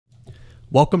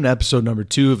Welcome to episode number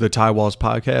 2 of the Ty Walls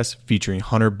podcast featuring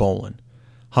Hunter Bolen.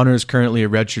 Hunter is currently a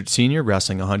redshirt senior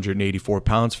wrestling 184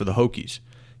 pounds for the Hokies.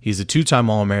 He's a 2-time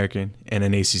All-American and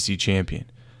an ACC champion.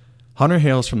 Hunter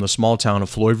hails from the small town of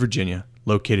Floyd, Virginia,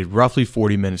 located roughly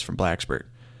 40 minutes from Blacksburg.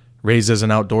 Raised as an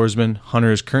outdoorsman,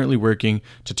 Hunter is currently working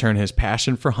to turn his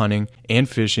passion for hunting and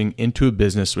fishing into a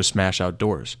business with Smash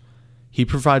Outdoors. He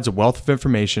provides a wealth of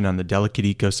information on the delicate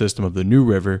ecosystem of the New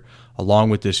River, along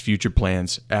with his future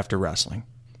plans after wrestling.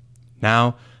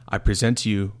 Now, I present to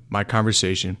you my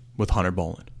conversation with Hunter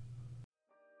Bolen.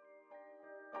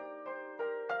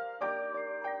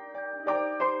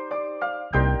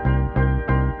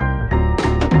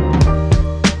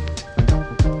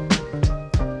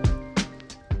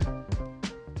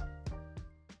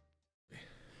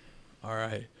 All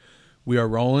right, we are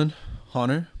rolling.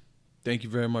 Hunter, thank you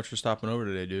very much for stopping over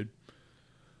today, dude.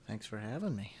 Thanks for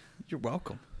having me. You're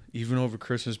welcome. Even over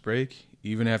Christmas break,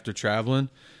 even after traveling.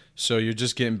 So you're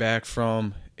just getting back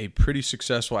from a pretty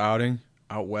successful outing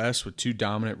out west with 2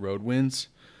 dominant road wins.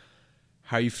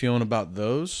 How are you feeling about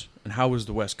those? And how was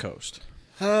the West Coast?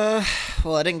 Well,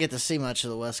 I didn't get to see much of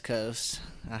the West Coast.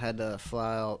 I had to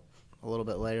fly out a little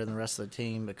bit later than the rest of the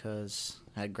team because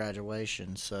I had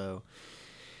graduation. So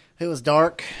it was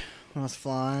dark when I was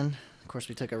flying. Of course,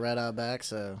 we took a red-eye back,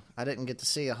 so I didn't get to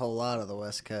see a whole lot of the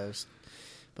West Coast.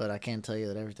 But I can tell you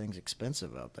that everything's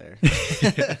expensive out there.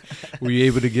 Were you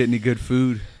able to get any good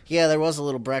food? Yeah, there was a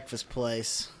little breakfast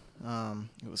place.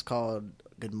 It was called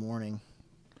Good Morning.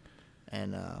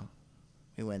 And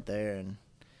we went there, and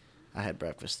I had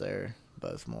breakfast there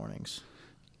both mornings.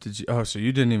 Did you? Oh, so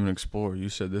you didn't even explore. You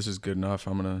said, this is good enough.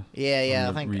 I'm going to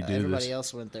I think everybody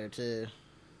else went there, too.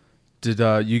 Did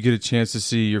you get a chance to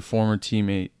see your former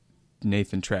teammate,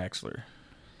 Nathan Traxler?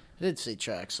 I did see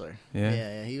Traxler.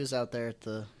 Yeah? He was out there at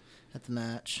the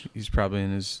match. He's probably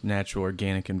in his natural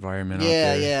organic environment out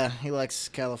there. there. Yeah, he likes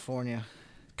California.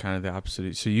 Kind of the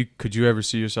opposite. So could you ever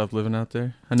see yourself living out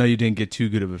there? I know you didn't get too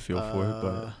good of a feel for it,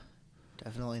 but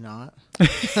definitely not.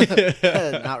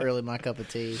 Not really my cup of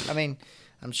tea. I mean,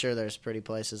 I'm sure there's pretty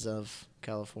places of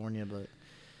California, but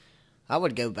I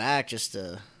would go back just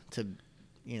to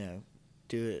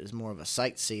do it as more of a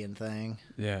sightseeing thing.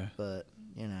 Yeah. But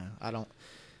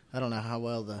I don't know how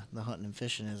well the hunting and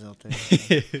fishing is out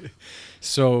there.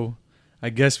 So I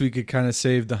guess we could kind of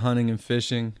save the hunting and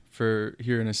fishing for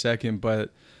here in a second,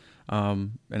 but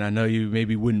and I know you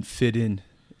maybe wouldn't fit in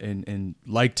and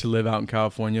like to live out in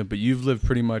California, but you've lived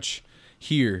pretty much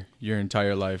here your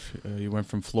entire life. You went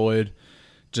from Floyd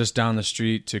just down the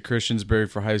street to Christiansburg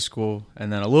for high school,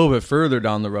 and then a little bit further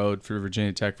down the road for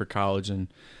Virginia Tech for college, and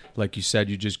like you said,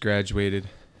 you just graduated.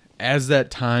 As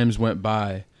that times went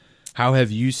by, how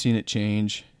have you seen it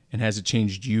change, and has it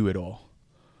changed you at all?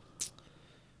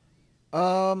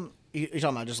 You're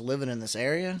talking about just living in this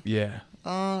area? Yeah.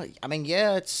 I mean,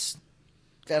 yeah, it's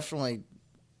definitely.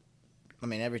 I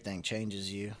mean, everything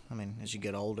changes you. I mean, as you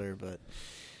get older, but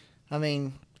I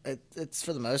mean, it's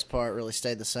for the most part really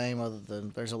stayed the same. Other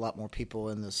than there's a lot more people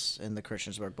in the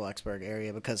Christiansburg, Blacksburg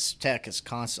area because Tech is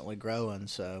constantly growing.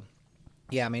 So,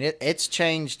 yeah, I mean, it's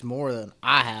changed more than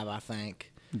I have, I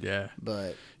think. Yeah.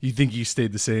 But you think you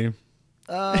stayed the same?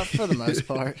 For the most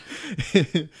part.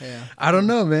 Yeah. I don't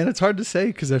know, man. It's hard to say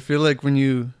because I feel like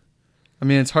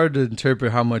it's hard to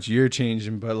interpret how much you're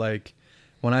changing, but like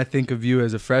when I think of you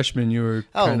as a freshman, you were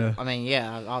kind of. I mean,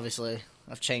 yeah, obviously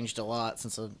I've changed a lot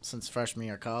since freshman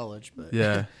year of college, but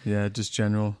yeah, just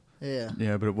general. Yeah.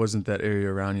 Yeah, but it wasn't that area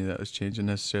around you that was changing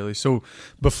necessarily. So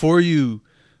before you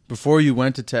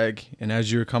went to Tech and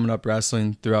as you were coming up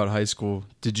wrestling throughout high school,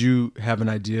 did you have an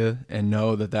idea and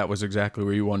know that was exactly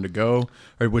where you wanted to go,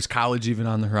 or was college even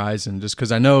on the horizon? Just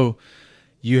because I know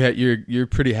you're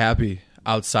pretty happy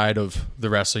outside of the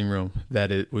wrestling room that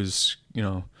it was,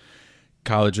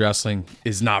 college wrestling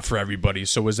is not for everybody.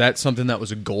 So was that something that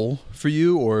was a goal for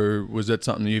you, or was that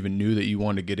something you even knew that you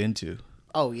wanted to get into?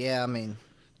 Oh yeah, I mean,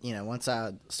 once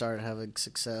I started having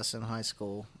success in high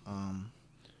school,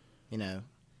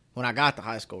 when I got to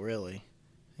high school, really,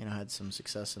 I had some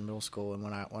success in middle school, and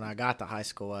when I got to high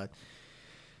school,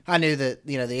 I knew that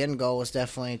the end goal was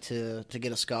definitely to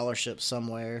get a scholarship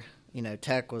somewhere.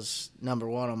 Tech was number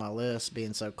one on my list,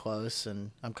 being so close,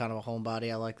 and I'm kind of a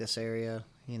homebody. I like this area.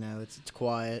 It's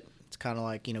quiet. It's kind of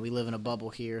like we live in a bubble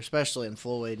here, especially in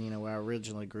Floyd, where I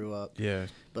originally grew up. Yeah.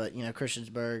 But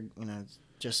Christiansburg, it's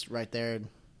just right there in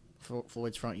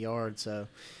Floyd's front yard, so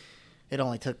it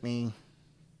only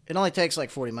takes like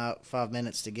 45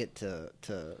 minutes to get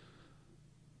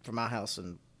from my house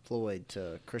in Floyd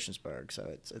to Christiansburg,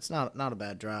 so it's not a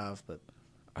bad drive. But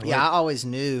I always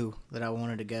knew that I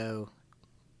wanted to go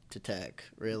to Tech.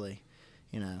 Really,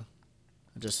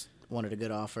 I just wanted a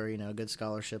good offer, a good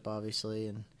scholarship, obviously,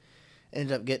 and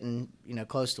ended up getting,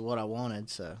 close to what I wanted.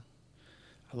 So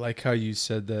I like how you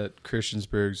said that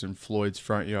Christiansburg's in Floyd's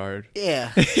front yard.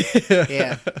 yeah,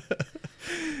 yeah,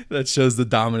 That shows the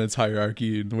dominance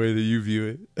hierarchy in the way that you view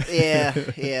it.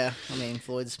 yeah. I mean,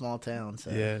 Floyd's a small town.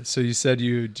 So Yeah. So you said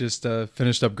you just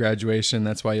finished up graduation.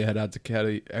 That's why you had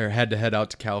to head out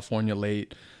to California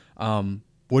late.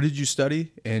 What did you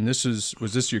study? And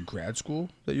was this your grad school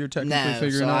that you're technically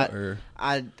figuring out? Or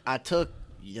I took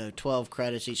 12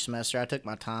 credits each semester. I took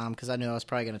my time because I knew I was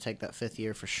probably going to take that 5th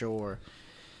year for sure.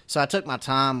 So I took my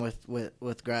time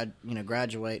with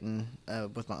graduating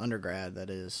with my undergrad, that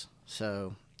is.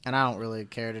 So, and I don't really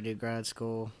care to do grad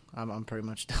school. I'm pretty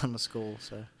much done with school.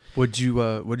 So what did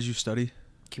you study?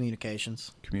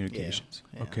 Communications.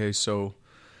 Yeah. Okay, so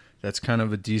that's kind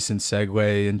of a decent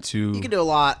segue into. You can do a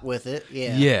lot with it.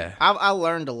 Yeah. Yeah. I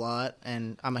learned a lot,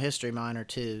 and I'm a history minor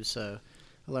too, so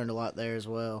I learned a lot there as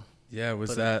well. Yeah.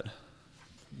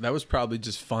 That was probably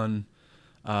just fun.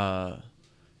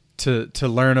 To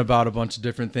learn about a bunch of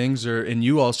different things, and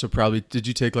you also probably did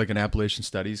you take like an Appalachian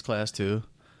Studies class too?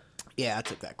 Yeah, I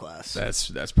took that class.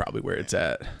 That's probably where it's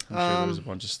at. I'm sure there was a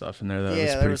bunch of stuff in there that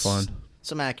was pretty fun.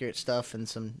 Some accurate stuff and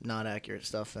some not accurate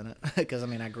stuff in it because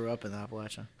I grew up in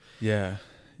Appalachia. Yeah,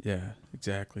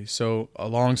 exactly. So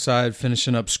alongside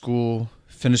finishing up school,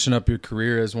 finishing up your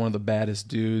career as one of the baddest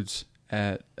dudes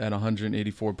at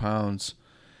 184 pounds,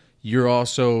 you're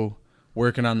also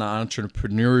working on the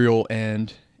entrepreneurial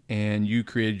end. And you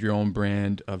created your own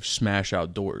brand of Smash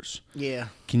Outdoors. Yeah.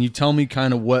 Can you tell me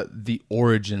kind of what the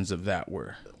origins of that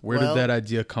were? Where did that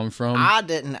idea come from? I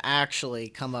didn't actually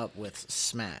come up with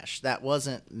Smash. That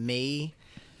wasn't me.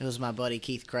 It was my buddy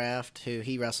Keith Kraft, who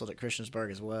he wrestled at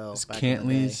Christiansburg as well. It's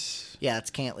Cantley's? Yeah,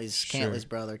 it's Cantley's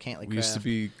brother, Cantley Kraft. We used to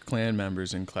be clan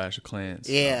members in Clash of Clans.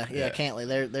 Yeah, Cantley.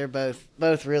 They're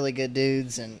both really good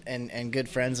dudes and good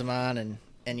friends of mine. And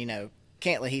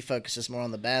Cantley, he focuses more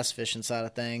on the bass fishing side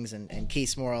of things, and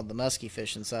Keith's more on the muskie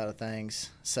fishing side of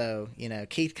things. So,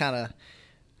 Keith kind of,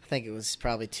 I think it was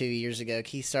probably 2 years ago,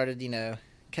 Keith started,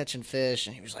 catching fish,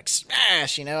 and he was like,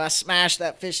 smash, I smashed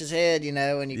that fish's head,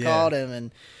 and you caught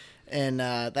him, and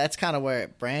that's kind of where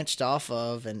it branched off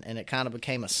of, and it kind of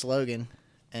became a slogan.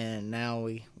 And now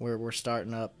we're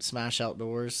starting up Smash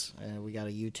Outdoors, and we got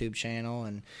a YouTube channel,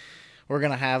 and we're going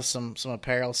to have some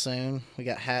apparel soon. We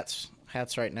got hats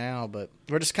right now, but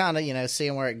we're just kind of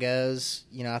seeing where it goes.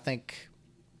 I think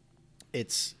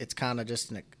it's kind of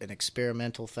just an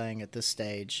experimental thing at this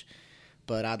stage,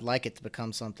 but I'd like it to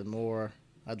become something more.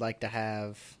 I'd like to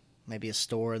have maybe a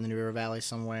store in the New River Valley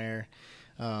somewhere.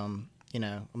 I'm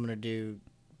gonna do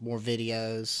more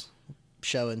videos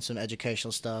showing some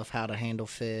educational stuff, how to handle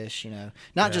fish,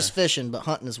 not just fishing but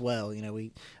hunting as well.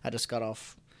 I just got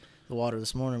off the water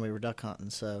this morning. We were duck hunting.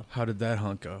 So how did that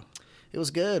hunt go? It was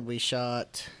good. We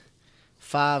shot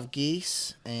 5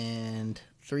 geese and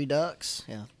 3 ducks.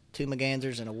 Yeah, 2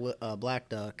 mergansers and a black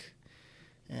duck.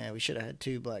 Yeah, we should have had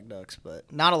 2 black ducks, but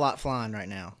not a lot flying right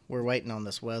now. We're waiting on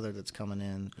this weather that's coming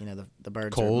in. The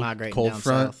birds are migrating down south. Cold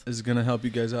front is going to help you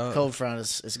guys out? Cold front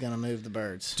is going to move the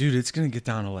birds. Dude, it's going to get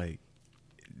down to like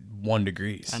 1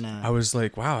 degree. I know. I was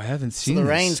like, wow, I haven't seen this. The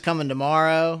rain's coming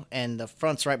tomorrow, and the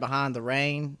front's right behind the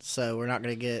rain, so we're not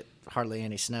going to get hardly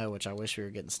any snow, which I wish we were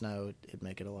getting snow. It'd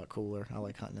make it a lot cooler. I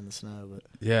like hunting in the snow, but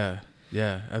yeah,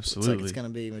 absolutely. Looks like it's going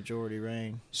to be majority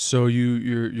rain. So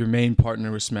your main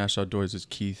partner with Smash Outdoors is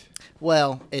Keith?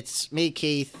 Well, it's me,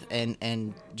 Keith,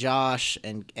 and Josh,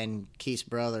 and Keith's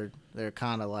brother. They're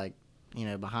kind of like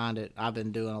behind it. I've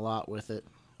been doing a lot with it.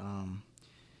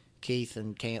 Keith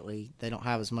and Cantley, they don't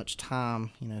have as much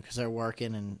time, because they're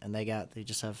working, and they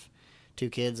just have 2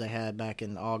 kids they had back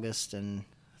in August, and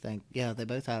I think, they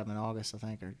both had them in August, I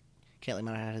think, or Cantley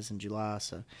might have had his in July.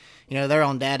 So, they're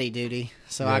on daddy duty.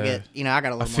 So I get, I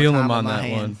got a little more time on my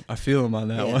hand. I feel him on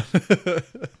that one.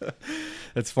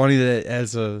 It's funny that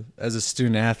as a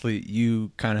student athlete,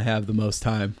 you kind of have the most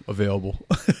time available.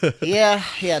 Yeah.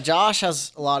 Josh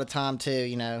has a lot of time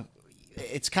too.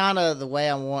 It's kind of the way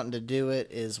I'm wanting to do it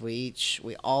is we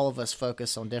all of us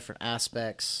focus on different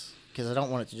aspects, because I don't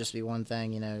want it to just be one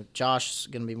thing. Josh's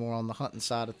going to be more on the hunting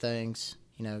side of things.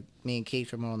 Me and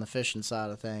Keith are more on the fishing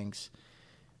side of things.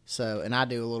 So, and I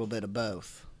do a little bit of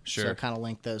both. Sure. So kind of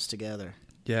link those together.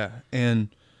 Yeah. And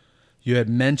you had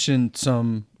mentioned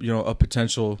some, a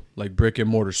potential like brick and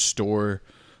mortar store,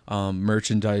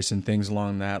 merchandise and things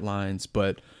along that lines.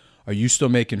 But are you still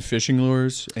making fishing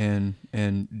lures and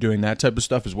doing that type of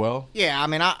stuff as well? Yeah.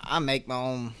 I make my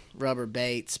own rubber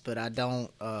baits, but I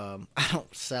don't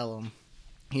sell them.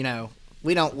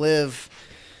 We don't live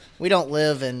we don't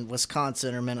live in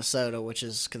Wisconsin or Minnesota, which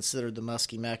is considered the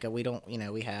muskie mecca. We don't,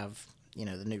 we have,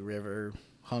 the New River,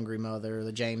 Hungry Mother,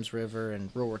 the James River, and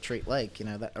Rural Retreat Lake.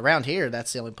 Around here,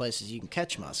 that's the only places you can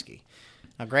catch muskie.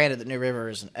 Now, granted, the New River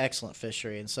is an excellent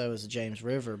fishery, and so is the James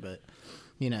River, but,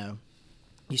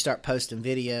 you start posting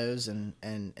videos,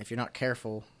 and if you're not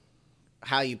careful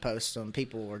how you post them,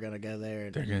 people are going to go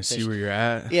there. They're going to see where you're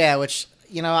at. Yeah, which,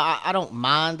 I don't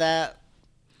mind that,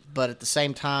 but at the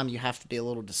same time, you have to be a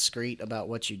little discreet about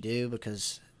what you do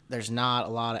because there's not a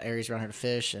lot of areas around here to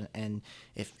fish, and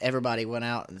if everybody went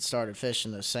out and started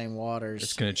fishing those same waters,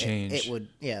 it's going to change. It would,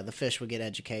 the fish would get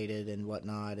educated and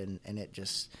whatnot, and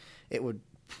it would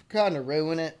kind of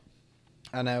ruin it.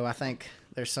 I think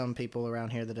there's some people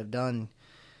around here that have done.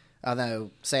 I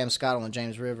know Sam Scott on the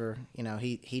James River,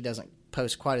 he doesn't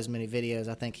post quite as many videos.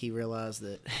 I think he realized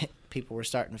that people were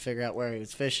starting to figure out where he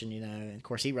was fishing, and of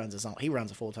course he runs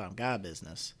a full-time guy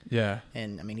business. Yeah.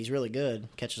 And he's really good,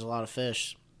 catches a lot of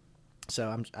fish.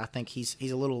 So I think he's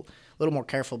a little more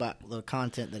careful about the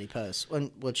content that he posts,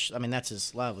 which that's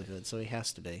his livelihood, so he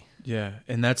has to be. Yeah.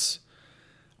 And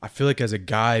I feel like as a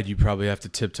guide, you probably have to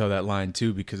tiptoe that line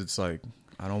too, because it's like,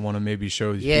 I don't want to maybe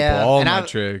show these people all my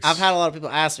tricks. I've had a lot of people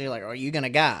ask me, like, are you going to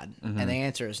guide? Mm-hmm. And the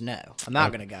answer is no. I'm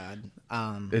not going to guide.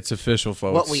 It's official,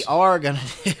 folks. What we are going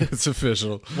to do... It's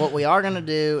official. What we are going to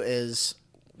do is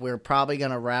we're probably going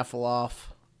to raffle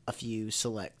off a few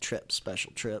select trips,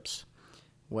 special trips,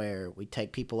 where we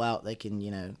take people out. They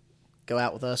can, go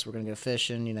out with us. We're going to go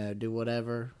fishing, do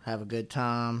whatever, have a good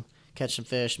time, catch some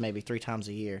fish maybe 3 times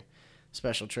a year.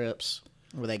 Special trips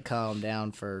where they come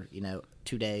down for,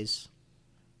 2 days.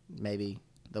 Maybe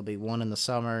there'll be 1 in the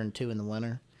summer and 2 in the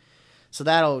winter. So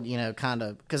that'll, kind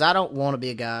of, because I don't want to be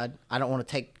a guide. I don't want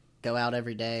to go out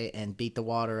every day and beat the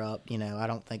water up. I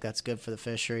don't think that's good for the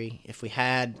fishery. If we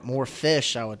had more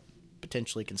fish, I would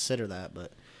potentially consider that.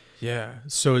 But yeah.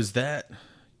 So is that,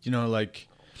 like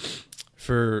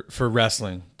for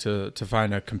wrestling to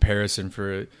find a comparison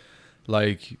for it,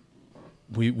 like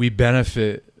we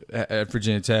benefit at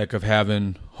Virginia Tech of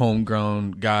having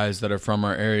homegrown guys that are from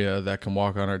our area that can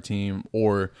walk on our team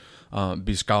or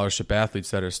be scholarship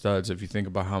athletes that are studs. If you think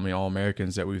about how many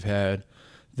All-Americans that we've had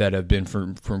that have been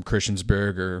from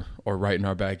Christiansburg or right in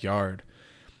our backyard.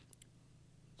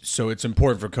 So it's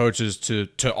important for coaches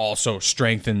to also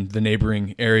strengthen the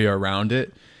neighboring area around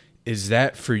it. Is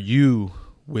that for you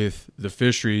with the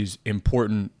fisheries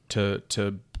important to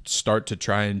start to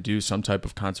try and do some type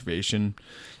of conservation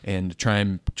and try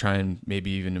and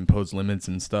maybe even impose limits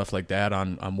and stuff like that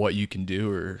on what you can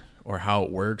do or how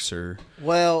it works, or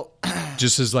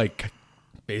just as like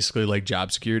basically like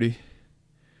job security?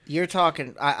 You're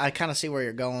talking, I kind of see where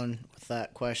you're going with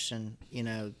that question.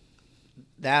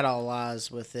 That all lies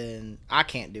within, I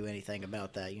can't do anything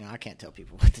about that. I can't tell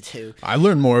people what to do. I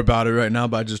learned more about it right now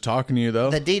by just talking to you, though.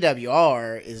 The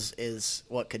DWR is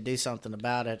what could do something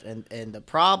about it. And the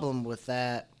problem with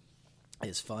that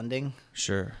is funding.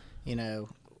 Sure.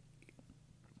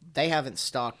 They haven't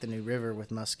stocked the New River with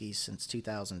muskies since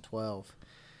 2012.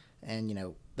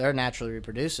 And, they're naturally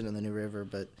reproducing in the New River,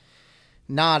 but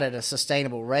not at a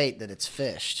sustainable rate that it's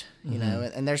fished,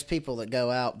 and there's people that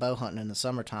go out bow hunting in the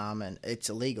summertime and it's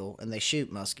illegal and they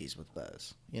shoot muskies with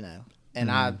bows, and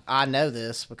I know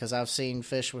this because I've seen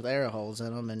fish with arrow holes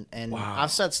in them, and wow.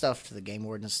 I've said stuff to the game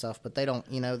warden and stuff, but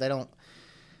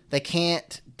they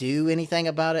can't do anything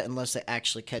about it unless they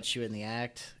actually catch you in the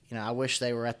act. I wish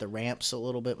they were at the ramps a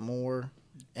little bit more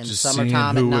in the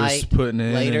summertime at night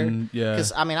later.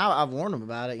 Because I've warned them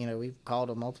about it. We've called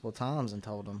them multiple times and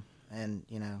told them. And,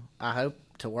 I hope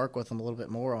to work with them a little bit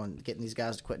more on getting these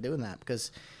guys to quit doing that,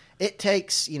 because it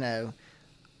takes,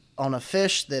 on a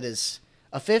fish that is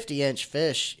a 50-inch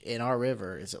fish in our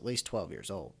river is at least 12 years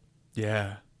old.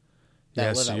 Yeah.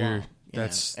 They'll live that long.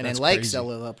 That's in lakes, crazy. They'll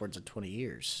live upwards of 20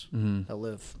 years. Mm-hmm. They'll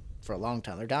live for a long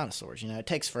time. They're dinosaurs. It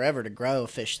takes forever to grow a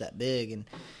fish that big.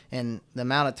 And the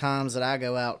amount of times that I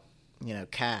go out,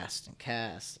 cast and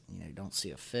cast, don't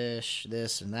see a fish,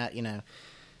 this and that,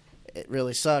 it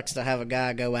really sucks to have a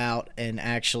guy go out and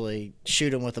actually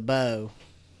shoot him with a bow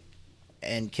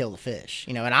and kill the fish.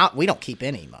 And we don't keep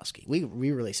any muskie.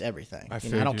 We release everything. I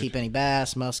don't keep any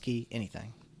bass, muskie,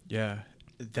 anything. Yeah,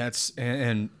 that's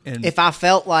and if I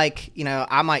felt like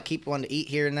I might keep one to eat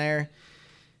here and there,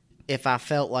 if I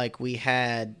felt like we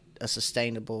had a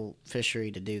sustainable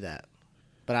fishery to do that,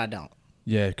 but I don't.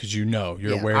 Yeah, because you're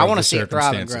aware. I want to see it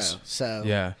thrive and grow. So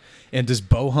yeah, and does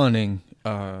bow hunting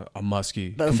a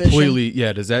muskie bow completely? Fishing?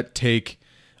 Yeah, does that take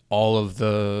all of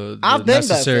the I've been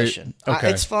bow fishing. Okay.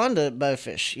 It's fun to bow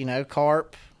fish.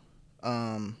 Carp.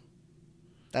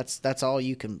 That's all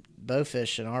you can bow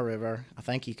fish in our river. I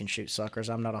think you can shoot suckers.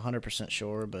 I'm not 100%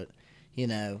 sure, but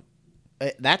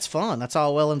that's fun. That's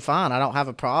all well and fine. I don't have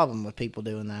a problem with people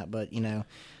doing that, but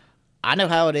I know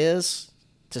how it is.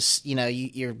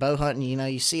 You're bow hunting.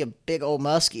 You see a big old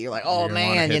muskie. You're like, oh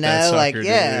man, sucker,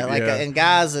 and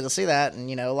guys that'll see that,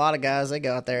 and a lot of guys, they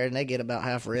go out there and they get about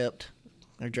half ripped.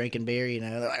 They're drinking beer,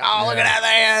 they're like, oh, look at that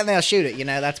there, and they'll shoot it.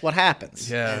 That's what happens.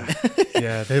 Yeah.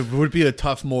 Yeah, it would be a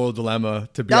tough moral dilemma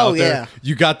to be out there. Yeah.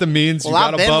 You got the means, you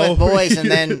got a bow. Well, I've been with boys,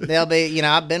 and then they'll be,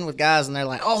 I've been with guys, and they're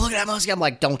like, oh, look at that muskie. I'm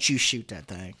like, don't you shoot that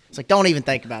thing. It's like, don't even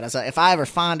think about it. So if I ever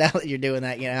find out that you're doing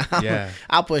that,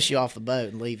 I'll push you off the boat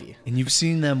and leave you. And you've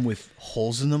seen them with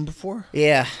holes in them before?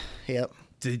 Yeah, yep.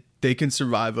 They can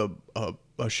survive a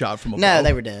shot from a bow? No,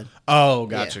 they were dead. Oh,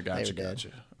 gotcha.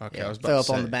 Okay, yeah, I was about fill to up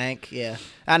say. on the bank. Yeah,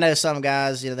 I know some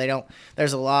guys. They don't.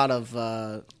 There's a lot of.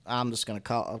 I'm just gonna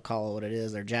call it what it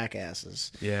is. They're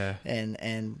jackasses. Yeah.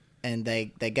 And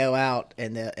they go out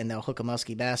and they'll hook a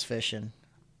muskie bass fishing,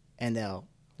 and they'll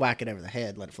whack it over the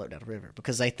head, let it float down the river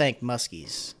because they think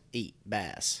muskies eat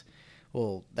bass.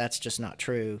 Well, that's just not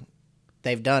true.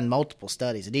 They've done multiple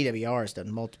studies. The DWR has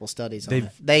done multiple studies on it.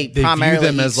 They primarily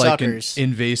view them as suckers. Like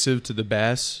invasive to the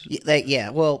bass.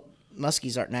 Well.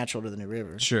 Muskies aren't natural to the New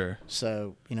River. Sure.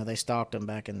 So, they stocked them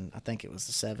back in, I think it was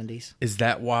the 70s. Is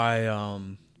that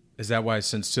why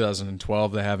since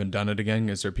 2012 they haven't done it again?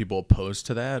 Is there people opposed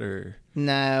to that or?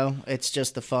 No, it's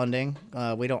just the funding.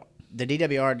 The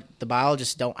DWR, the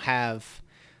biologists don't have,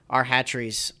 our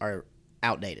hatcheries are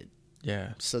outdated.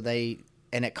 Yeah. So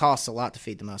and it costs a lot to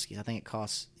feed the muskies. I think it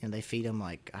costs, they feed them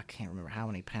I can't remember how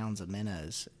many pounds of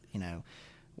minnows.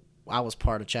 I was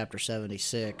part of Chapter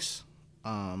 76.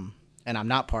 And I'm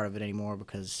not part of it anymore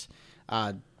because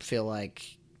I feel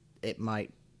like it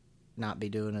might not be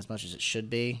doing as much as it should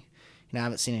be. I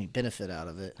haven't seen any benefit out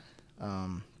of it.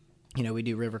 We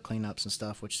do river cleanups and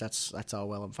stuff, which that's all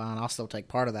well and fine. I'll still take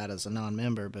part of that as a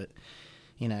non-member, but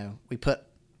we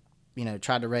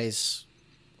tried to raise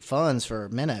funds for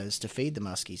minnows to feed the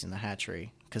muskies in the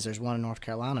hatchery because there's one in North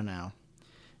Carolina now,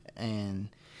 and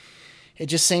it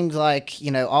just seems like,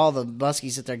 all the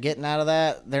muskies that they're getting out of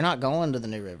that, they're not going to the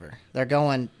New River. They're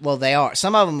going, well, they are.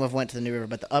 Some of them have went to the New River,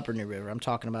 but the upper New River, I'm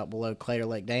talking about below Claytor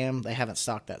Lake Dam, they haven't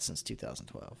stocked that since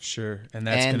 2012. Sure. And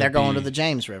they're going to the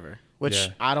James River, which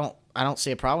I don't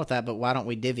see a problem with that, but why don't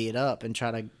we divvy it up and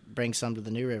try to bring some to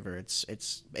the New River?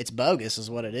 It's bogus is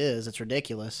what it is. It's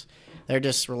ridiculous. They're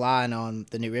just relying on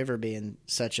the New River being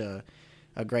such a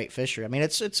great fishery. I mean,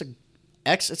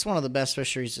 it's one of the best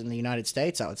fisheries in the United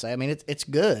States, I would say. I mean, it's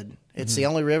good. It's the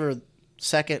only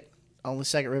second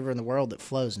river in the world that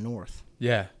flows north.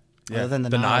 Yeah. Other than the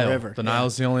Nile River. The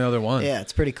Nile's the only other one. Yeah,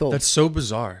 it's pretty cool. That's so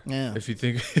bizarre. Yeah. If you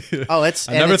think. It's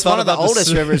one of the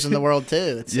oldest rivers in the world,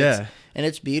 too.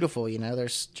 It's beautiful.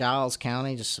 There's Giles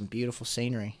County, just some beautiful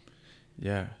scenery.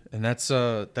 Yeah. And that's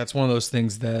one of those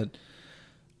things that,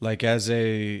 like, as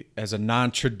a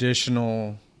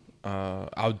non-traditional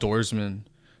outdoorsman,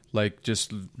 like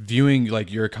just viewing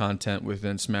like your content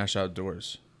within Smash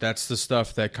Outdoors, that's the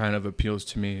stuff that kind of appeals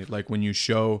to me. Like when you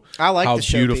show how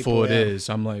beautiful it is,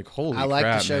 I'm like, holy crap, I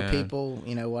like to show man. people,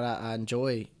 what I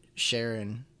enjoy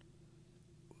sharing,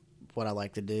 what I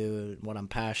like to do, what I'm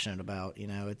passionate about.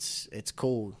 It's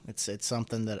cool. It's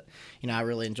something that I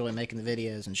really enjoy making the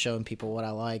videos and showing people what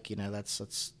I like. That's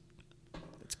it's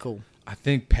cool. I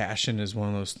think passion is one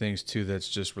of those things too that's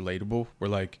just relatable. We're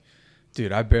like,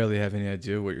 dude, I barely have any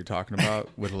idea what you're talking about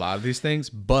with a lot of these things,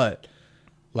 but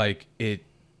like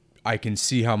I can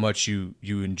see how much you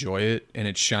enjoy it and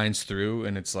it shines through,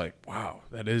 and it's like, wow,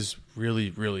 that is really,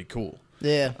 really cool.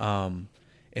 Yeah.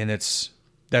 And that's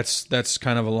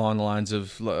kind of along the lines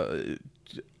of,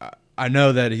 I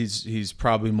know that he's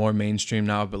probably more mainstream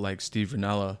now, but like Steve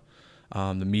Ranella,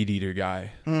 the Meat Eater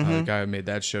guy, the guy who made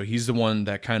that show, he's the one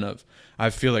that kind of,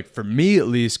 I feel like for me at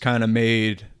least, kind of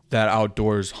made that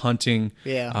outdoors hunting,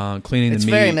 cleaning the meat. It's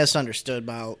very misunderstood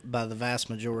by the vast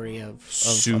majority of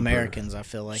Americans, I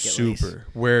feel like, at least.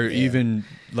 Where even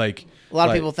like a lot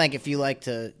of people think if you like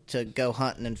to go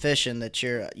hunting and fishing that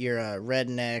you're a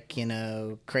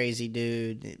redneck, crazy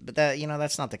dude. But that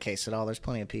that's not the case at all. There's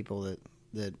plenty of people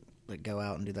that go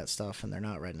out and do that stuff and they're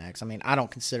not rednecks. I mean, I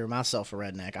don't consider myself a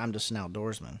redneck. I'm just an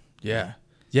outdoorsman. Yeah.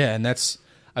 Yeah, and that's,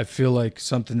 I feel like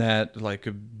something that like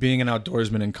being an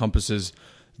outdoorsman encompasses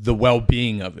the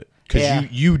well-being of it, because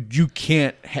you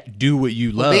can't do what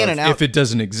you love if it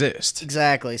doesn't exist.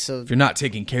 Exactly. So if you're not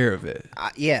taking care of it,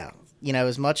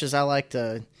 as much as I like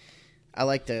to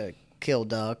kill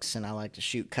ducks and I like to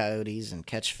shoot coyotes and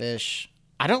catch fish,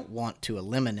 I don't want to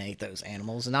eliminate those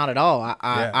animals. Not at all.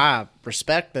 I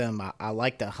respect them. I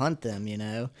like to hunt them.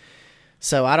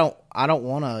 So I don't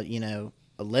want to,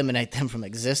 eliminate them from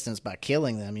existence by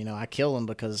killing them. I kill them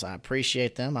because I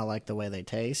appreciate them. I like the way they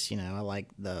taste. I like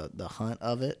the hunt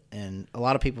of it. And a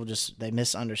lot of people they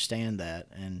misunderstand that.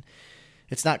 And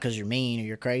it's not because you're mean or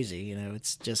you're crazy.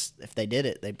 It's just if they did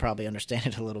it, they'd probably understand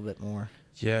it a little bit more.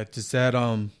 Yeah. Does that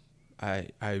I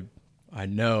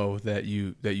know that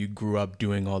you grew up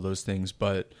doing all those things,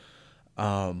 but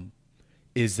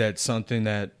is that something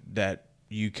that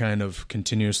you kind of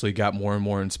continuously got more and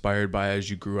more inspired by as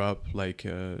you grew up? Like,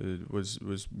 was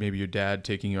maybe your dad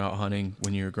taking you out hunting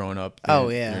when you were growing up?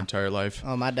 Your entire life.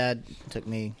 Oh, my dad took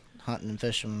me hunting and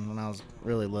fishing when I was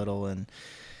really little, and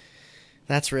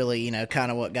that's really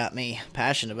kind of what got me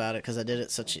passionate about it because I did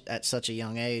it at such a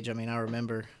young age. I mean, I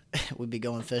remember we'd be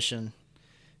going fishing,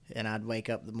 and I'd wake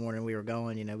up the morning we were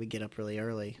going. We'd get up really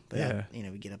early, but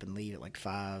we'd get up and leave at like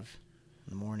 5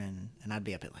 in the morning, and I'd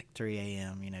be up at like 3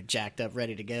 a.m., jacked up,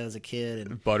 ready to go as a kid.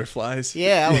 And butterflies?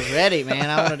 Yeah, I was ready, man.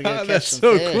 I wanted to go catch some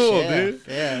fish. That's so cool, yeah. dude.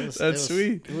 Yeah, That's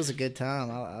sweet. It was a good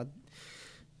time.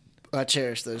 I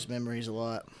cherish those memories a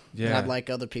lot. Yeah. And I'd like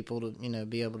other people to,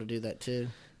 be able to do that too.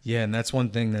 Yeah, and that's one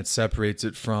thing that separates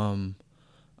it from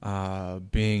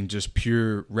being just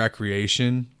pure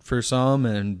recreation for some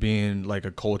and being like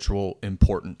a cultural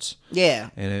importance. Yeah.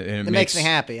 And it makes me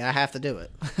happy. I have to do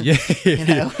it. Yeah.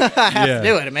 I have to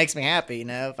do it. It makes me happy.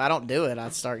 If I don't do it,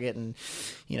 I'd start getting,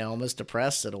 almost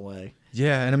depressed in a way.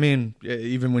 Yeah, and I mean,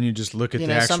 even when you just look at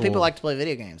the actual... some people like to play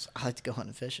video games. I like to go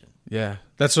hunting and fishing. Yeah,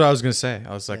 that's what I was going to say.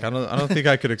 I was like, I don't think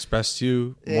I could express to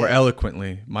you more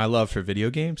eloquently my love for video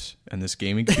games and this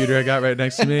gaming computer I got right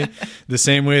next to me, the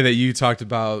same way that you talked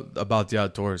about the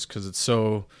outdoors, because it's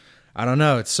so... I don't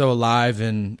know. It's so alive,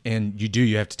 and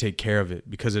you have to take care of it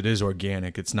because it is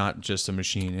organic. It's not just a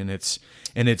machine, and it's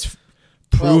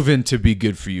proven to be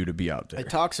good for you to be out there. It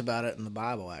talks about it in the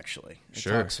Bible, actually.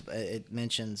 It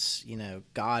mentions,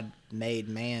 God made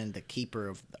man the keeper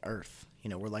of the earth.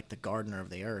 We're like the gardener of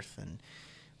the earth, and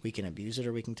we can abuse it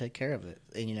or we can take care of it.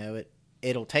 And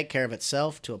it'll take care of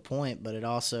itself to a point, but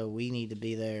we need to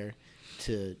be there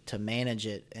to manage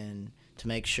it and to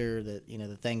make sure that,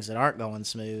 the things that aren't going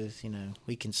smooth,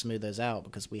 we can smooth those out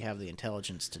because we have the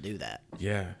intelligence to do that.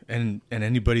 Yeah. And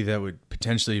anybody that would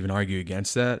potentially even argue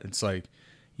against that, it's like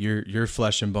you're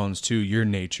flesh and bones too, you're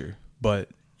nature, but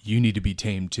you need to be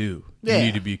tamed too. Yeah. You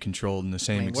need to be controlled in the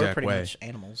same exact way. We're pretty much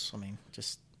animals.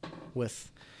 Just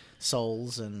with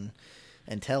souls and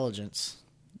intelligence.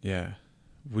 Yeah.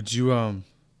 Would you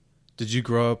did you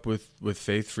grow up with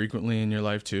faith frequently in your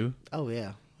life too? Oh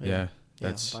yeah. Yeah.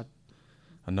 That's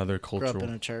another cultural. Grew up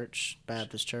in a church,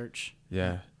 Baptist church.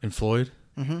 Yeah. In Floyd?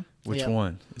 Mm-hmm. Which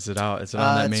one? Is it out? Is it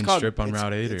on that main strip on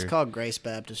Route 8? It's called Grace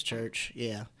Baptist Church.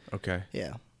 Yeah. Okay.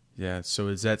 Yeah. Yeah. So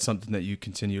is that something that you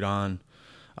continued on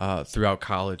throughout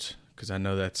college? Because I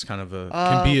know that's kind of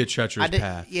can be a treacherous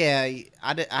path. Yeah.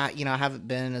 I haven't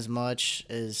been as much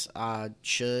as I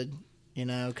should,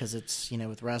 because it's,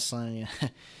 with wrestling,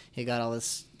 you got all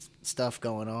this stuff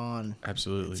going on.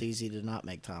 Absolutely. It's easy to not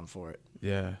make time for it.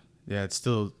 Yeah. Yeah.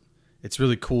 It's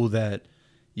really cool that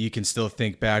you can still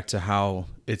think back to how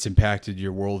it's impacted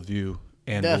your worldview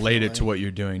and relate it to what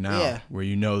you're doing now, where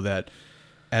you know that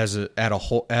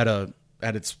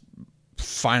at its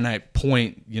finite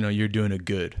point, you're doing a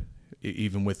good,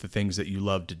 even with the things that you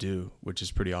love to do, which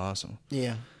is pretty awesome.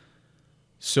 Yeah.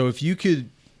 So if you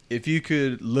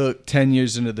could look 10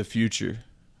 years into the future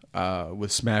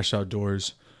with Smash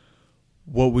Outdoors,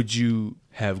 what would you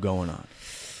have going on?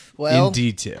 Well, in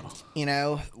detail.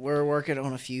 We're working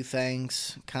on a few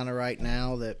things kind of right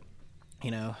now that,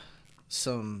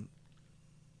 some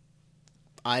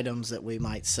items that we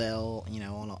might sell,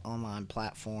 on an online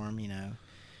platform,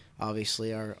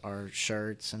 obviously our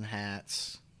shirts and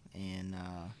hats, and,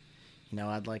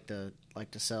 I'd like to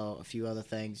sell a few other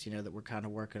things, that we're kind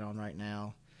of working on right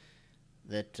now.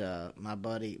 That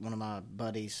one of my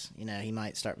buddies, he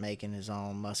might start making his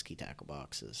own muskie tackle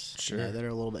boxes. Sure. That are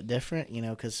a little bit different,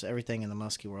 because everything in the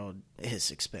muskie world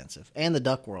is expensive. And the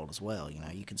duck world as well.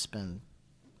 You can spend,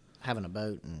 having a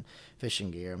boat and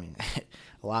fishing gear,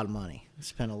 a lot of money.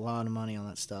 Spend a lot of money on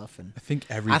that stuff. And I think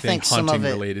everything hunting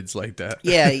related is like that.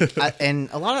 Yeah, and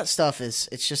a lot of that stuff it's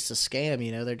just a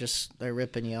scam. They're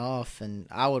ripping you off, and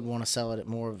I would want to sell it at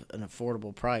more of an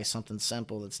affordable price, something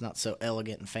simple that's not so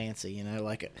elegant and fancy.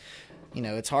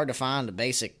 It's hard to find a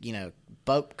basic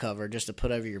boat cover just to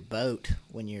put over your boat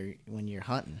when you're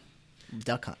hunting,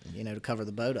 duck hunting, to cover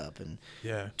the boat up. And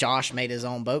yeah, Josh made his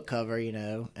own boat cover,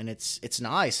 and it's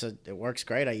nice. It works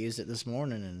great. I used it this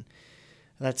morning, and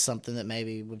that's something that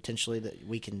maybe potentially that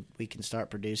we can start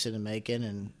producing and making,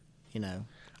 and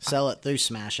sell it through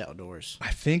Smash Outdoors. I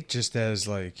think just as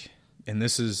like and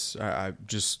this is I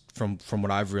just from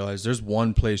what I've realized, there's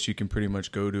one place you can pretty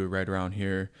much go to right around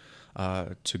here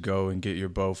to go and get your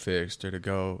bow fixed or to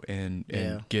go and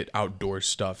get outdoor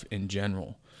stuff in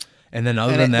general. And then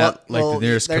other than that, the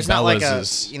nearest there's Cabela's not like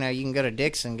is... you can go to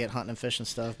Dick's and get hunting and fishing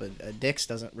stuff, but Dick's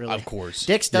doesn't really... Of course.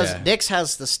 Dick's does. Yeah. Dick's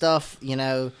has the stuff,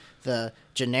 the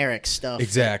generic stuff.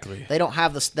 Exactly. They don't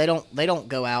have this. They don't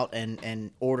go out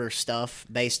and order stuff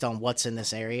based on what's in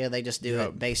this area. They just do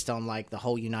it based on like the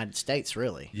whole United States,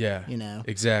 really. Yeah.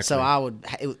 Exactly. So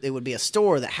it would be a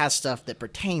store that has stuff that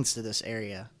pertains to this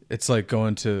area. It's like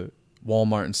going to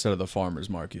Walmart instead of the farmer's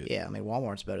market. Yeah, I mean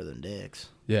Walmart's better than Dick's.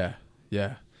 Yeah.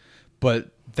 Yeah.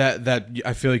 But that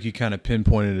I feel like you kind of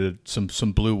pinpointed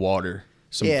some blue water,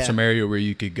 some area where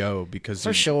you could go because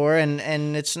for sure, and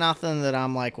it's nothing that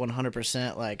I'm like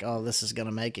 100% like, oh, this is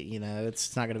gonna make it.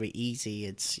 It's not gonna be easy.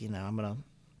 It's I'm gonna.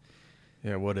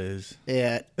 Yeah, what is?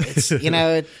 Yeah, it's you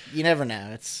never know.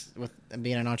 It's with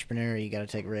being an entrepreneur, you got to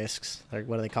take risks. Like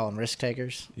what do they call them? Risk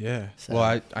takers. Yeah. So. Well,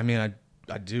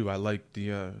 I do. I like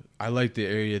the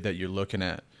area that you're looking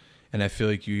at. And I feel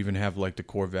like you even have like the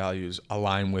core values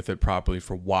align with it properly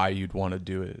for why you'd want to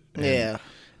do it.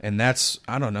 And that's,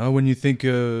 I don't know, when you think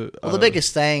the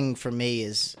biggest thing for me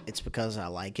is it's because I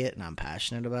like it and I'm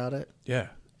passionate about it. Yeah.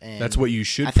 And that's what you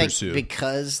should think pursue.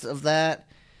 because of that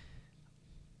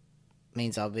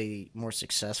means I'll be more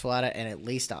successful at it, and at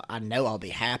least I know I'll be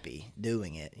happy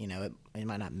doing it. It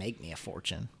might not make me a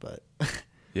fortune, but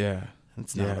yeah.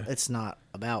 It's not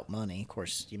about money. Of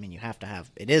course, you have to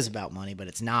have... It is about money, but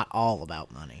it's not all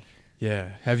about money.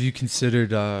 Yeah. Have you considered,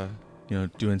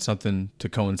 doing something to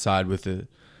coincide with it,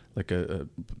 like a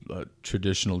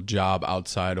traditional job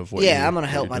outside of what I'm going to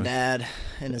help my dad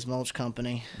in his mulch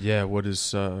company. Yeah. What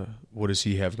does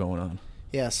he have going on?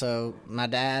 Yeah, so my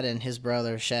dad and his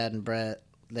brother, Shad and Brett,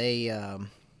 they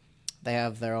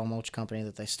have their own mulch company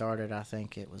that they started, I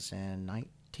think it was in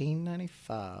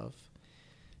 1995.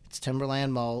 It's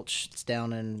Timberland Mulch. It's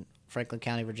down in Franklin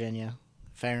County, Virginia,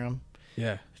 Ferrum.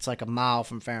 Yeah. It's like a mile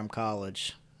from Ferrum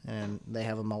College, and they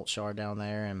have a mulch yard down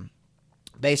there. And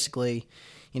basically,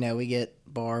 we get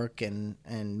bark and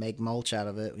make mulch out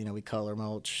of it. We color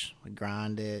mulch, we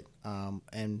grind it,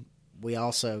 and we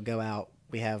also go out.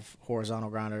 We have horizontal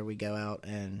grinder. We go out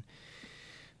and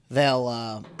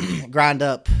they'll grind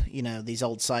up, these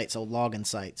old logging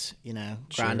sites,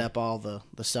 grind up all the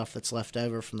stuff that's left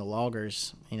over from the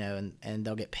loggers, and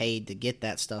they'll get paid to get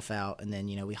that stuff out. And then,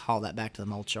 we haul that back to the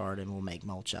mulch yard and we'll make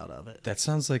mulch out of it. That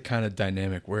sounds like kind of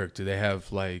dynamic work. Do they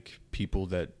have like people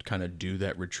that kind of do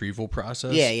that retrieval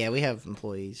process? Yeah. We have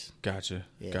employees. Gotcha.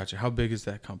 Yeah. Gotcha. How big is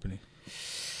that company?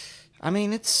 I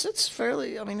mean, it's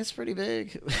fairly. I mean, it's pretty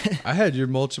big. I had your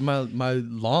mulch in my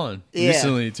lawn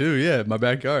recently too. Yeah, my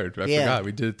backyard. I forgot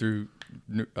we did it through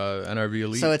NRV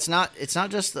Elite. So it's not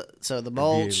just the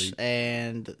mulch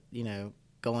and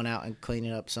going out and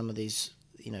cleaning up some of these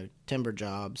timber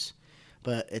jobs,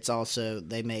 but it's also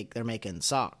they're making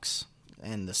socks,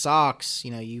 and the socks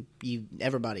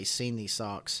everybody's seen these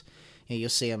socks. You'll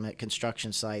see them at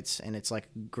construction sites, and it's like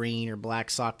green or black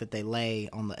sock that they lay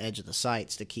on the edge of the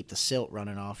sites to keep the silt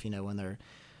running off. When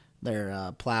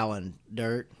they're plowing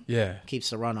dirt,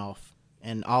 keeps the runoff.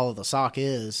 And all of the sock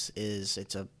is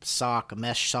it's a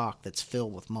mesh sock that's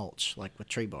filled with mulch, like with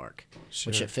tree bark,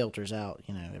 which it filters out,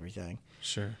 everything.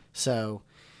 Sure. So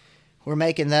we're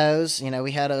making those.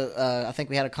 We had I think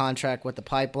we had a contract with the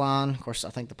pipeline. Of course,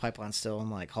 I think the pipeline's still on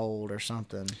like hold or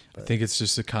something. I think it's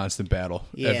just a constant battle.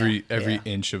 Yeah, every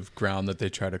inch of ground that they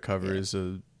try to cover is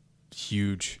a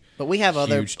huge. But we have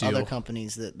other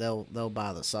companies that they'll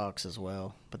buy the socks as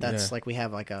well. But that's like we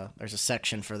have there's a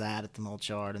section for that at the mulch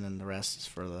yard, and then the rest is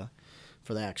for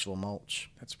the actual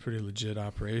mulch. That's a pretty legit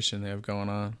operation they have going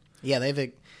on. Yeah,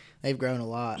 they've grown a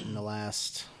lot in the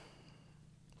last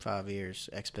 5 years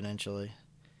exponentially.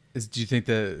 Do you think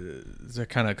does that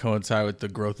kind of coincide with the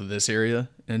growth of this area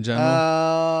in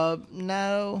general?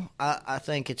 No. I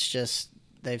think it's just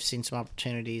they've seen some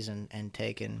opportunities and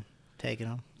taken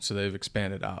them. So they've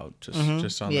expanded out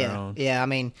just on their own. Yeah, I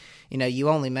mean, you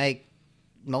only make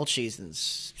mulch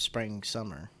seasons spring,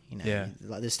 summer.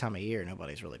 This time of year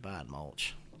nobody's really buying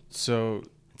mulch. So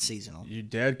it's seasonal. Your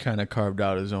dad kind of carved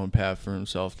out his own path for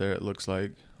himself there, it looks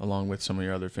like, along with some of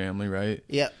your other family, right?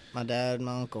 Yep, my dad and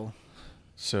my uncle.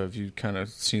 So have you kind of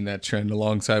seen that trend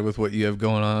alongside with what you have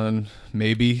going on?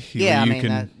 Maybe you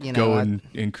can go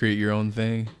and create your own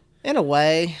thing. In a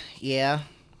way, yeah.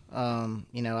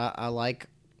 I like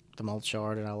the mulch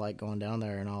yard and I like going down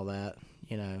there and all that.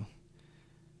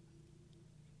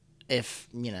 If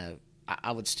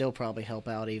I would still probably help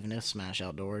out even if Smash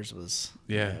Outdoors was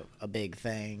a big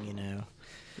thing.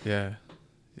 Yeah,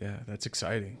 that's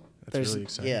exciting. That's really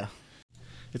exciting. Yeah.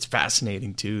 It's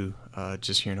fascinating too,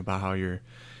 just hearing about how your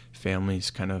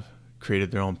families kind of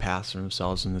created their own paths for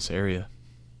themselves in this area.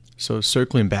 So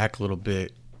circling back a little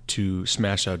bit to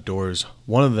Smash Outdoors,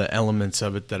 one of the elements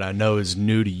of it that I know is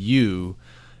new to you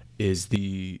is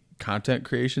the content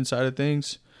creation side of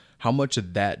things. How much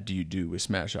of that do you do with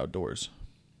Smash Outdoors?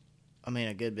 I mean,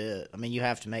 a good bit. I mean, you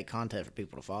have to make content for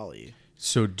people to follow you.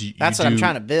 So That's what I'm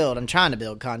trying to build. I'm trying to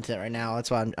build content right now.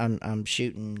 That's why I'm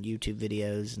shooting YouTube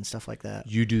videos and stuff like that.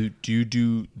 Do you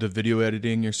do the video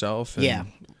editing yourself? Yeah.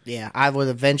 I would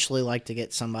eventually like to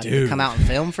get somebody to come out and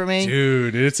film for me.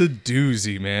 Dude, it's a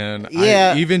doozy, man.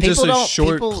 Yeah, even just a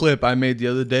short clip I made the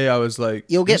other day, I was like,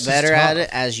 you'll get better at it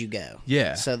as you go.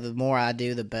 Yeah. So the more I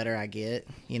do, the better I get.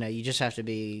 You know, you just have to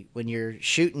be when you're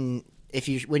shooting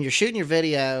your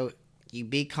video, you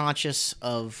be conscious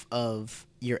of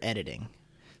your editing.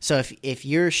 So if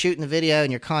you're shooting the video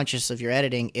and you're conscious of your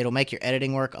editing, it'll make your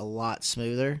editing work a lot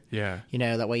smoother. Yeah. You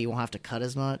know, that way you won't have to cut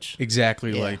as much.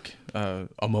 Exactly. Yeah. Like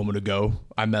a moment ago,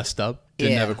 I messed up,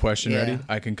 didn't have a question ready.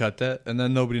 I can cut that, and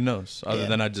then nobody knows. Other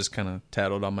than I just kind of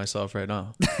tattled on myself right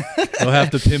now. They'll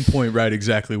have to pinpoint right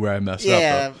exactly where I messed up.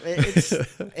 Yeah,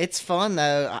 it's fun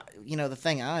though. You know, the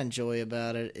thing I enjoy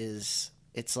about it is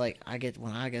it's like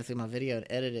when I go through my video and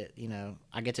edit it, you know,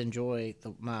 I get to enjoy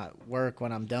my work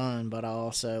when I'm done, but I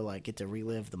also like get to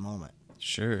relive the moment.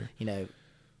 Sure. You know,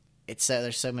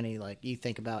 there's so many like you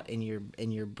think about in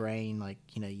your brain, like,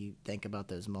 you know, you think about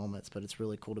those moments, but it's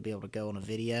really cool to be able to go on a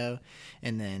video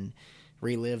and then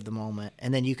relive the moment,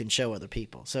 and then you can show other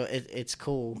people. So it's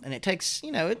cool, and it takes,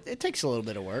 you know, it takes a little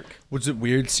bit of work. Was it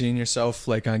weird seeing yourself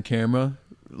like on camera?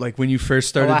 Like when you first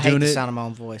started doing it? I hate the sound of my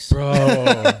own voice. Bro.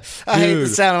 Dude, I hate the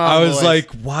sound of my own voice. I was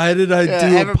like, why did I do a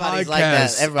podcast? Everybody's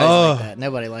like that.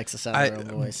 Nobody likes the sound of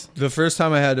their own voice. The first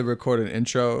time I had to record an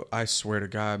intro, I swear to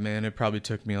God, man, it probably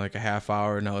took me like a half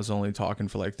hour, and I was only talking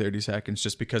for like 30 seconds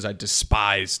just because I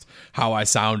despised how I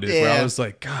sounded. Yeah. Where I was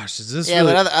like, gosh, is this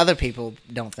really... but other people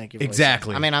don't think your voice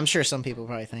exactly. I mean, I'm sure some people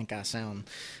probably think I sound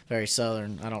very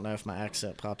Southern. I don't know if my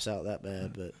accent pops out that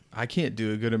bad, but I can't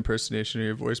do a good impersonation of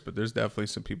your voice, but there's definitely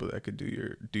some people that could do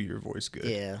your voice good.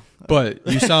 Yeah. But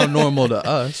you sound normal to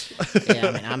us. Yeah,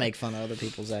 I mean, I make fun of other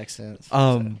people's accents.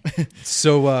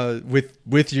 So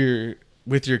with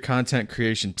your content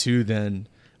creation too, then,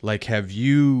 like, have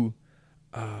you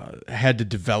had to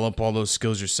develop all those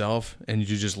skills yourself, and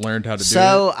you just learned how to do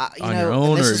it on your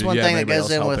own? This or is one thing that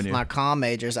goes in with you? my comm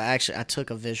majors. I took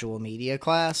a visual media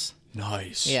class.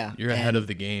 Nice. Yeah. You're ahead of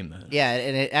the game then. Yeah,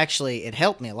 and it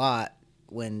helped me a lot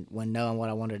when knowing what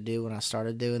I wanted to do when I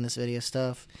started doing this video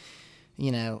stuff.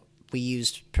 You know, we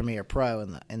used Premiere Pro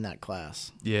in that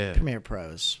class. Yeah. Premiere Pro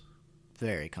is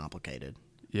very complicated.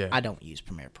 Yeah. I don't use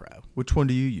Premiere Pro. Which one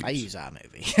do you use? I use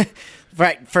iMovie.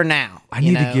 Right, for now. I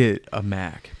need to get a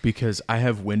Mac because I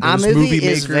have Windows iMovie Movie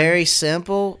Maker. is very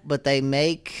simple, but they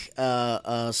make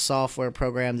a software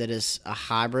program that is a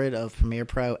hybrid of Premiere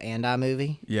Pro and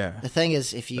iMovie. Yeah. The thing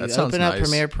is, if you open up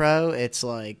Premiere Pro, it's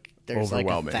like there's like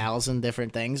 1,000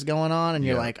 different things going on, and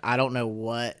you're like, I don't know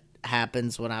what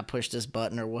happens when I push this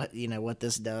button or what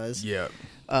this does. Yeah.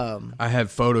 I have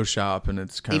Photoshop, and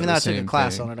it's kind even of though the same I took a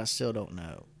class thing. on it, I still don't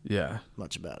know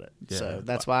much about it. Yeah. So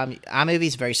that's why iMovie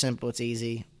is very simple. It's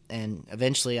easy, and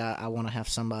eventually I want to have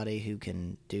somebody who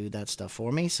can do that stuff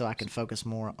for me, so I can focus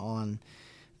more on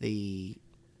the,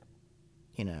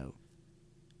 you know,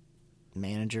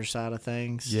 manager side of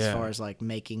things, as far as like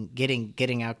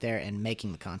getting out there and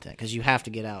making the content, because you have to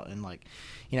get out and, like,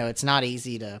 you know, it's not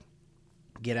easy to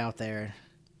get out there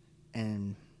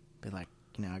and be like,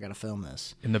 you know, I got to film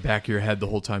this in the back of your head the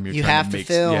whole time you have to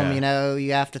film. You know,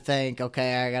 you have to think,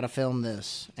 okay, I got to film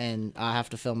this, and I have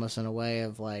to film this in a way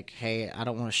of like, hey, I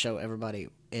don't want to show everybody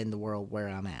in the world where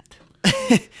I'm at.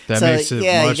 That makes it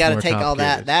much you got to more take all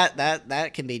complicated.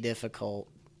 that can be difficult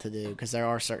to do, because there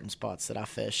are certain spots that I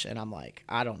fish and I'm like,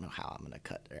 I don't know how I'm going to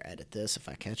cut or edit this if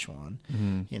I catch one.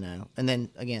 You know, and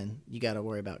then again, you got to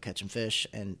worry about catching fish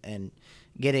and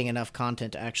getting enough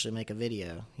content to actually make a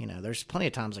video. You know, there's plenty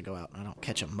of times I go out and I don't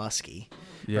catch a muskie.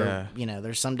 Yeah. Or, you know,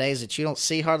 there's some days that you don't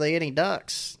see hardly any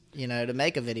ducks, you know, to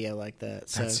make a video like that.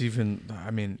 So that's even,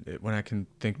 I mean, when I can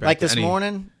think back like to this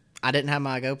morning, I didn't have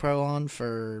my GoPro on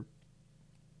for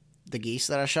the geese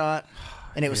that I shot,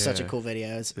 and it was such a cool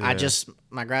video.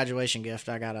 My graduation gift,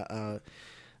 I got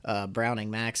a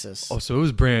Browning Maxus. Oh, so it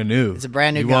was brand new. It's a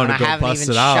brand new gun. I haven't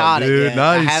even shot it yet.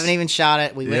 Nice. I haven't even shot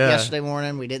it. We went yesterday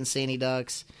morning. We didn't see any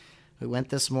ducks. We went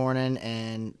this morning,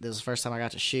 and this was the first time I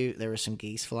got to shoot. There were some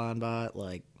geese flying by at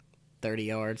like 30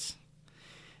 yards,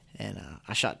 and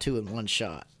I shot two in one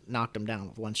shot. Knocked them down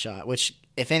with one shot, which,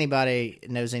 if anybody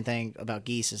knows anything about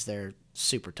geese, is they're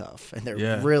super tough, and they're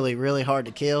Yeah. really, really hard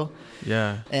to kill.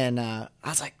 Yeah. And I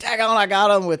was like, daggone, I got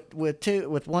them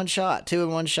with one shot, 2 in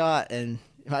 1 shot. And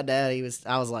my dad,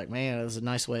 I was like, man, it was a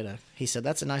nice way to. He said,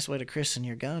 that's a nice way to christen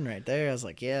your gun right there. I was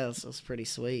like, yeah, it was pretty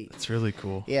sweet. It's really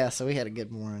cool. Yeah, so we had a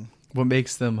good morning. What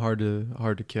makes them hard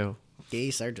to kill?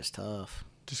 Geese, they're just tough.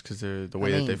 Just because they're the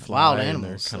way that they fly, wild and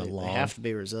animals, they're kind of long. They have to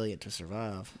be resilient to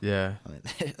survive. Yeah. I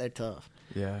mean, they're tough.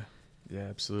 Yeah. Yeah,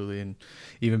 absolutely. And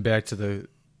even back to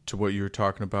what you were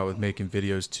talking about with making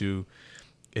videos too,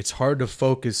 it's hard to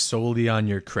focus solely on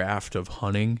your craft of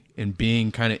hunting and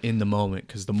being kind of in the moment,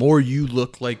 because the more you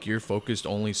look like you're focused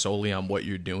only solely on what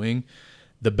you're doing,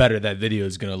 the better that video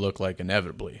is going to look like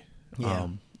inevitably. Yeah.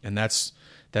 And that's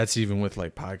even with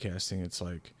like podcasting. It's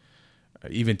like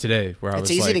even today where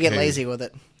It's easy to get lazy with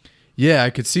it. Yeah, I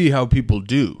could see how people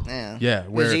do. Yeah. Yeah.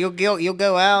 Where you'll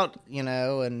go out,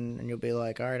 and you'll be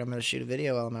like, all right, I'm going to shoot a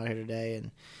video while I'm out here today.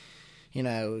 And,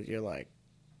 you're like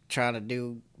trying to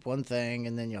do one thing,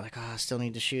 and then you're like, I still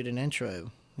need to shoot an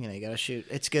intro. You got to shoot.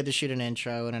 It's good to shoot an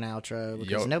intro and an outro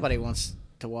because nobody wants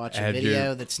to watch a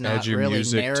video that's not really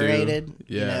narrated.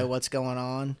 Yeah. What's going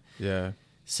on. Yeah.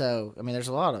 So, I mean, there's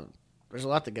a lot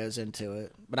that goes into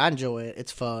it, but I enjoy it.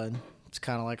 It's fun. It's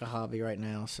kind of like a hobby right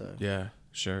now. So yeah,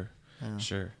 sure. Yeah.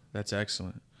 Sure. That's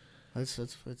excellent. It's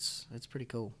pretty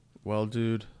cool. Well,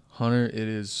 dude, Hunter, it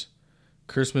is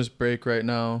Christmas break right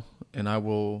now, and I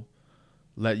will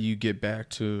let you get back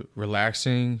to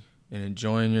relaxing and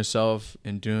enjoying yourself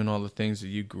and doing all the things that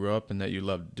you grew up and that you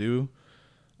love to do.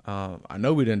 I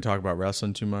know we didn't talk about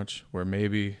wrestling too much, where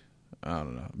maybe, I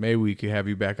don't know, maybe we could have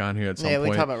you back on here at some point. Yeah, we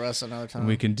can talk about wrestling another time.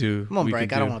 We can do. I'm on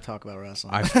break. I don't want to talk about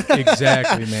wrestling.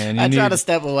 Exactly, man. I try to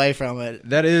step away from it.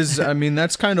 That is, I mean,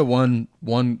 that's kind of one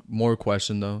more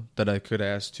question, though, that I could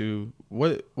ask, too.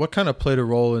 What kind of played a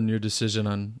role in your decision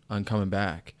on coming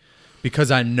back?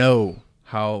 Because I know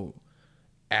how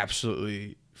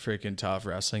absolutely freaking tough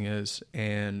wrestling is,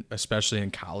 and especially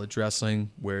in college wrestling,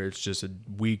 where it's just a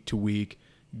week-to-week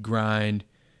grind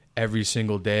every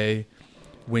single day.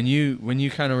 When you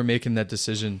kind of were making that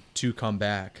decision to come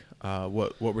back,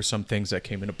 what were some things that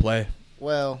came into play?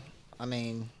 Well, I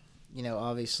mean,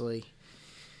 obviously,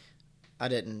 I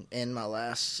didn't end my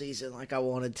last season like I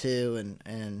wanted to,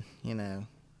 and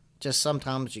just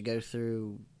sometimes you go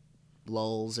through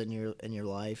lulls in your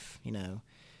life.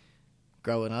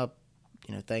 Growing up,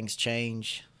 things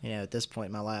change. At this point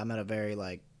in my life, I'm at a very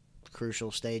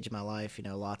crucial stage in my life.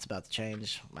 Lots about to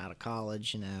change. I'm out of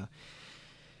college.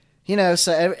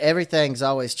 So everything's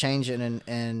always changing,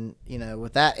 and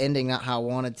with that ending not how I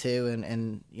wanted to,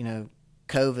 and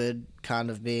COVID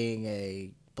kind of being a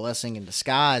blessing in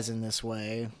disguise in this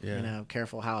way. Yeah.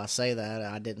 Careful how I say that.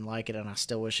 I didn't like it, and I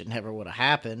still wish it never would have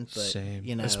happened. But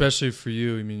same, especially for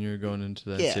you. I mean, you're going into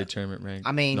that state tournament ranked,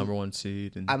 number 1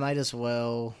 seed, and I might as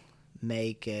well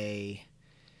make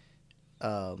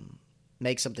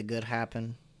make something good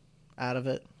happen out of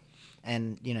it,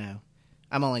 and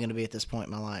I'm only going to be at this point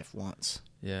in my life once.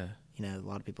 Yeah. A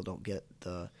lot of people don't get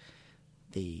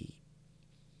the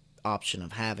option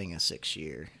of having a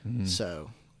 6-year. Mm-hmm.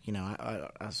 So, I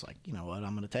was like, you know what,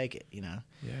 I'm going to take it, Yeah.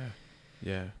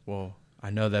 Yeah. Well, I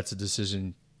know that's a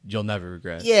decision you'll never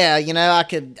regret. Yeah,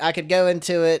 I could go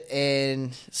into it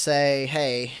and say,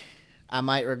 hey, I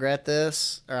might regret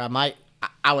this, or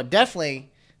I would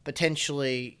definitely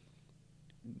potentially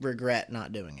regret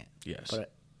not doing it. Yes.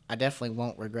 But I definitely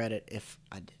won't regret it if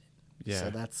I did it. Yeah. So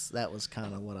that was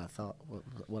kind of what I thought,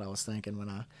 what I was thinking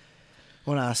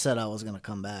when I said I was going to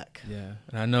come back. Yeah.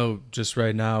 And I know just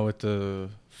right now with the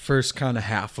first kind of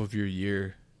half of your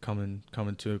year coming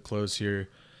to a close here,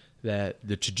 that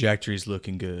the trajectory is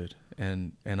looking good.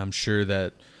 And I'm sure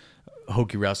that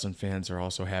Hokie wrestling fans are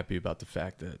also happy about the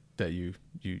fact that you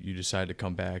decided to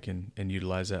come back and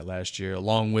utilize that last year,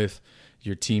 along with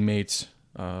your teammates,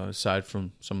 aside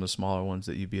from some of the smaller ones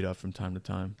that you beat up from time to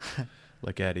time,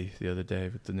 like Eddie the other day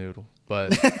with the noodle,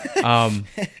 but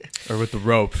or with the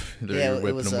rope that you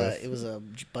were whipping him with. It was a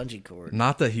bungee cord.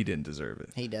 Not that he didn't deserve it.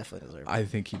 He definitely deserved it. I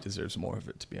think he deserves more of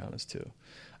it, to be honest, too.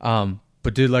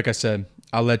 But dude, like I said,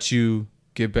 I'll let you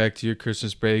get back to your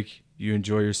Christmas break. You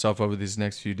enjoy yourself over these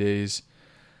next few days.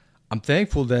 I'm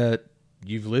thankful that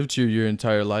you've lived here your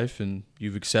entire life and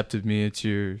you've accepted me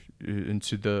into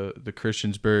the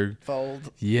Christiansburg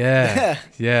fold. Yeah,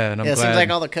 yeah, and I'm glad. It seems like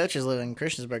all the coaches live in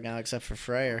Christiansburg now, except for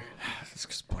Freyer. It's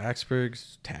because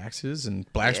Blacksburg's taxes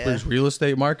and Blacksburg's real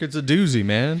estate market's a doozy,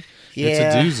 man. Yeah, it's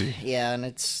a doozy. Yeah, and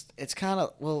it's kind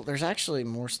of there's actually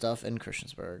more stuff in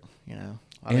Christiansburg.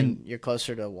 I mean, you're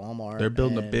closer to Walmart. They're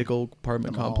building a big old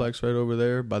apartment complex right over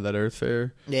there by that Earth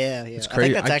Fair. Yeah. It's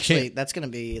crazy. I think that's going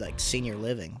to be like senior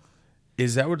living.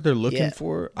 Is that what they're looking Yeah.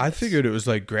 for? I figured it was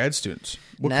like grad students.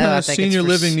 What No, kind I of think senior it's for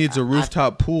living needs a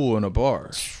rooftop pool and a bar?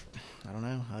 I don't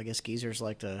know. I guess geezers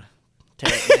like to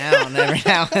tear it down every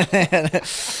now and then.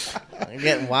 They're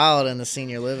getting wild in the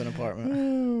senior living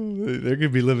apartment. They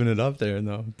could be living it up there,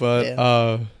 though. But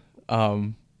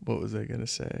what was I gonna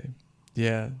say?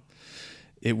 Yeah,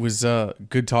 it was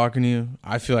good talking to you.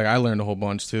 I feel like I learned a whole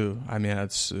bunch too. I mean,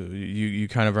 that's you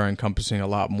kind of are encompassing a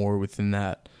lot more within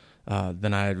that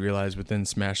than I had realized within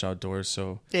Smash Outdoors.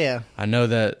 So Yeah. I know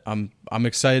that I'm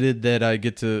excited that I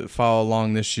get to follow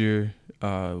along this year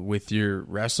with your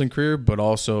wrestling career, but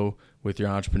also with your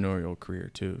entrepreneurial career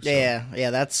too. So. Yeah.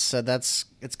 That's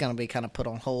it's gonna be kind of put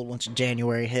on hold once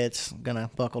January hits. I'm gonna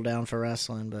buckle down for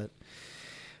wrestling, but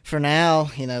for now,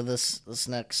 this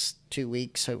next 2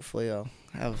 weeks, hopefully I'll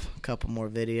have a couple more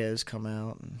videos come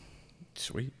out.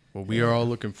 Sweet. Well, we are all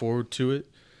looking forward to it.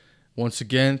 Once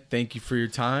again, thank you for your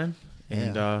time,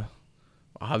 and I'll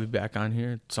have you back on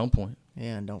here at some point.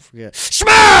 Yeah, and don't forget,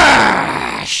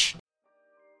 smash!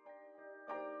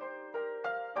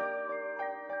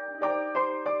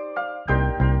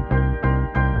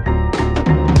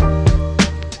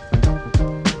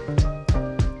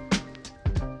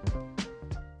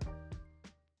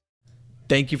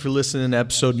 Thank you for listening to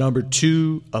episode number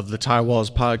 2 of the Tie Walls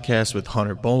podcast with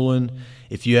Hunter Bolen.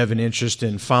 If you have an interest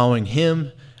in following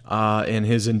him and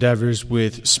his endeavors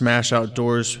with Smash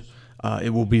Outdoors,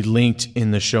 it will be linked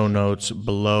in the show notes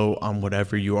below on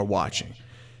whatever you are watching.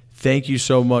 Thank you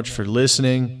so much for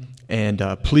listening, and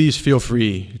please feel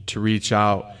free to reach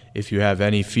out if you have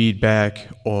any feedback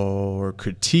or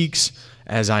critiques,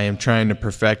 as I am trying to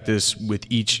perfect this with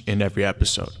each and every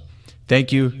episode.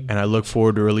 Thank you, and I look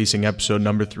forward to releasing episode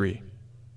number 3.